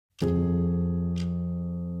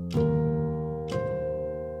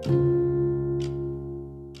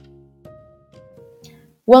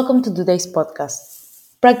Welcome to today's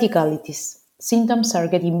podcast. Practicalities. Symptoms are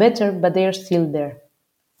getting better, but they are still there.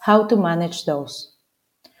 How to manage those.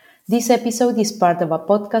 This episode is part of a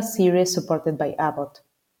podcast series supported by Abbott.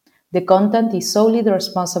 The content is solely the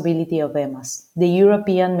responsibility of EMAS, the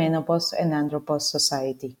European Menopause and Andropause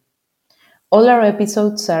Society. All our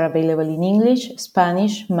episodes are available in English,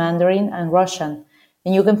 Spanish, Mandarin, and Russian,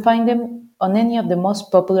 and you can find them on any of the most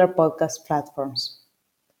popular podcast platforms.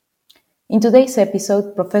 In today's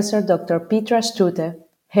episode, Professor Dr. Petra Stute,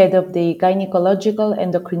 head of the Gynecological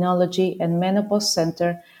Endocrinology and Menopause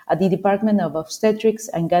Center at the Department of Obstetrics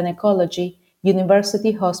and Gynecology,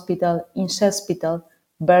 University Hospital in Chespittal,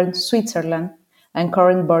 Bern, Switzerland, and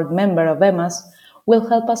current board member of EMAS, will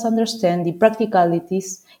help us understand the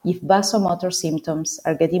practicalities if vasomotor symptoms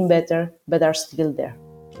are getting better but are still there.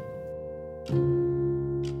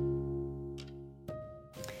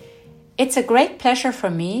 It's a great pleasure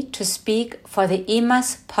for me to speak for the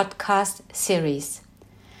EMAS podcast series.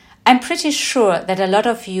 I'm pretty sure that a lot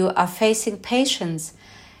of you are facing patients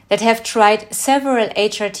that have tried several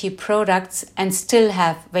HRT products and still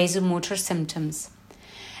have vasomotor symptoms.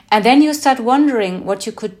 And then you start wondering what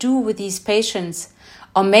you could do with these patients,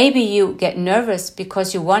 or maybe you get nervous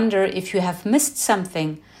because you wonder if you have missed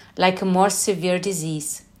something, like a more severe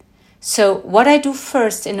disease. So what I do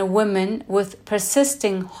first in a woman with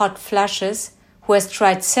persisting hot flushes who has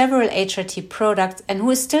tried several HRT products and who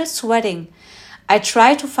is still sweating, I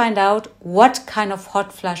try to find out what kind of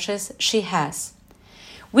hot flushes she has.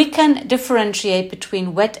 We can differentiate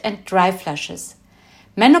between wet and dry flushes.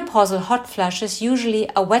 Menopausal hot flushes usually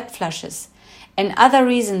are wet flushes, and other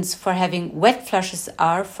reasons for having wet flushes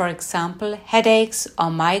are, for example, headaches or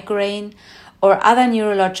migraine or other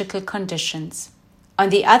neurological conditions. On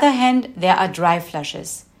the other hand, there are dry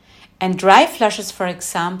flushes. And dry flushes, for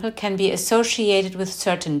example, can be associated with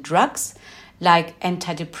certain drugs like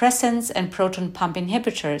antidepressants and proton pump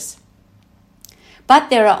inhibitors. But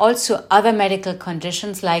there are also other medical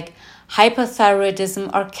conditions like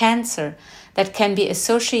hypothyroidism or cancer that can be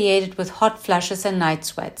associated with hot flushes and night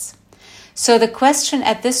sweats. So the question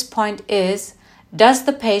at this point is, does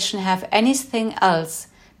the patient have anything else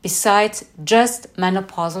besides just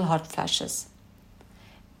menopausal hot flushes?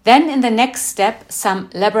 Then in the next step, some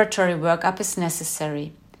laboratory workup is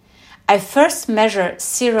necessary. I first measure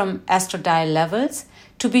serum estradiol levels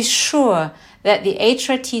to be sure that the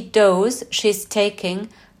HRT dose she is taking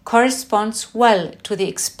corresponds well to the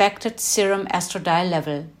expected serum estradiol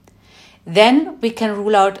level. Then we can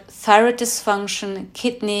rule out thyroid dysfunction,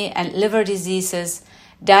 kidney and liver diseases,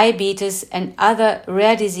 diabetes and other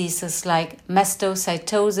rare diseases like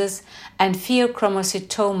mastocytosis and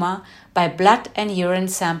pheochromocytoma by blood and urine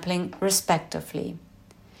sampling respectively.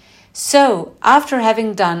 So, after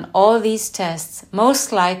having done all these tests,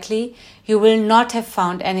 most likely you will not have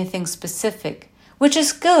found anything specific, which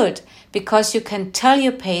is good because you can tell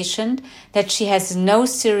your patient that she has no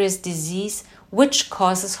serious disease which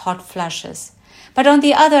causes hot flushes. But on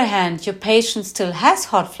the other hand, your patient still has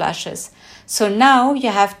hot flushes, so now you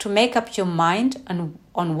have to make up your mind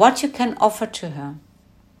on what you can offer to her.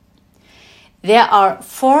 There are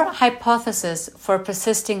 4 hypotheses for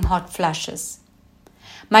persisting hot flushes.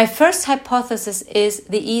 My first hypothesis is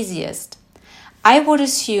the easiest. I would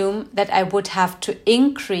assume that I would have to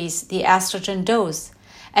increase the estrogen dose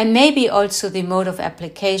and maybe also the mode of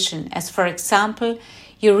application, as for example,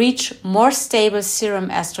 you reach more stable serum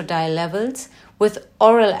estradiol levels with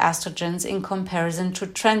oral estrogens in comparison to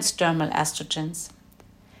transdermal estrogens.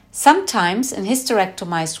 Sometimes in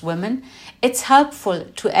hysterectomized women, it's helpful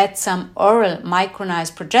to add some oral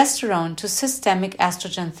micronized progesterone to systemic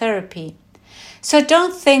estrogen therapy. So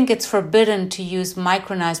don't think it's forbidden to use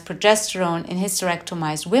micronized progesterone in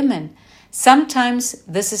hysterectomized women. Sometimes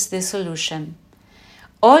this is the solution.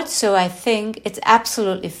 Also, I think it's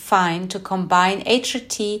absolutely fine to combine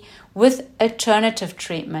HRT with alternative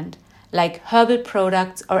treatment, like herbal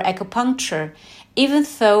products or acupuncture, even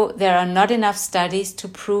though there are not enough studies to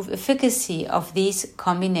prove efficacy of these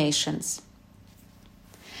combinations.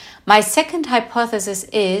 My second hypothesis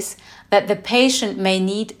is that the patient may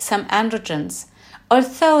need some androgens,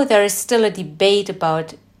 although there is still a debate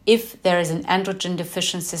about if there is an androgen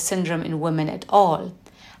deficiency syndrome in women at all.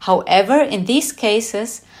 However, in these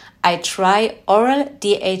cases, I try oral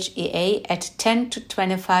DHEA at 10 to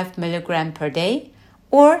 25 mg per day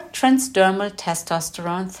or transdermal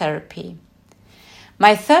testosterone therapy.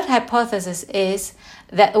 My third hypothesis is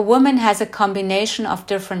that a woman has a combination of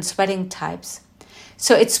different sweating types.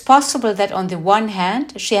 So it's possible that on the one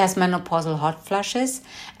hand, she has menopausal hot flushes,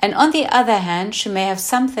 and on the other hand, she may have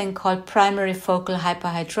something called primary focal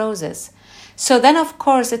hyperhidrosis. So then, of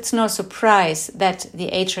course, it's no surprise that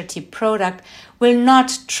the HRT product will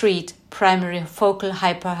not treat primary focal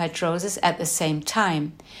hyperhidrosis at the same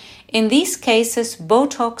time. In these cases,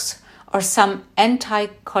 Botox or some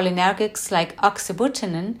anticholinergics like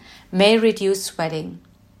oxybutynin may reduce sweating.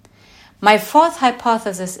 My fourth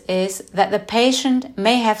hypothesis is that the patient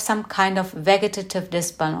may have some kind of vegetative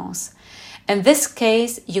disbalance. In this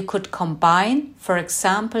case, you could combine, for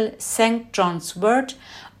example, St. John's wort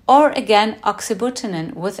or again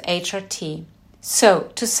oxybutynin with HRT.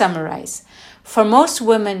 So, to summarize, for most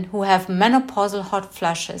women who have menopausal hot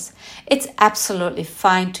flushes, it's absolutely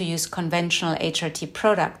fine to use conventional HRT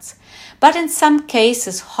products. But in some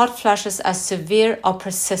cases, hot flushes are severe or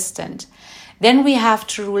persistent. Then we have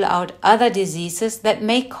to rule out other diseases that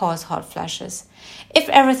may cause hot flushes. If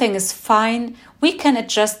everything is fine, we can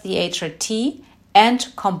adjust the HRT and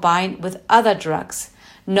combine with other drugs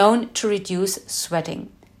known to reduce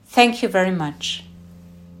sweating. Thank you very much.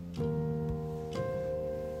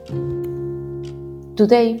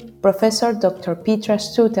 Today, Professor Dr. Petra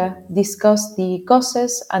Stute discussed the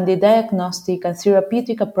causes and the diagnostic and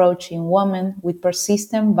therapeutic approach in women with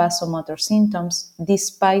persistent vasomotor symptoms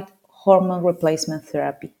despite hormone replacement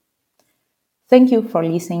therapy. Thank you for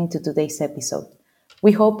listening to today's episode.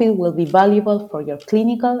 We hope it will be valuable for your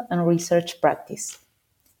clinical and research practice.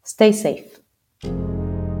 Stay safe.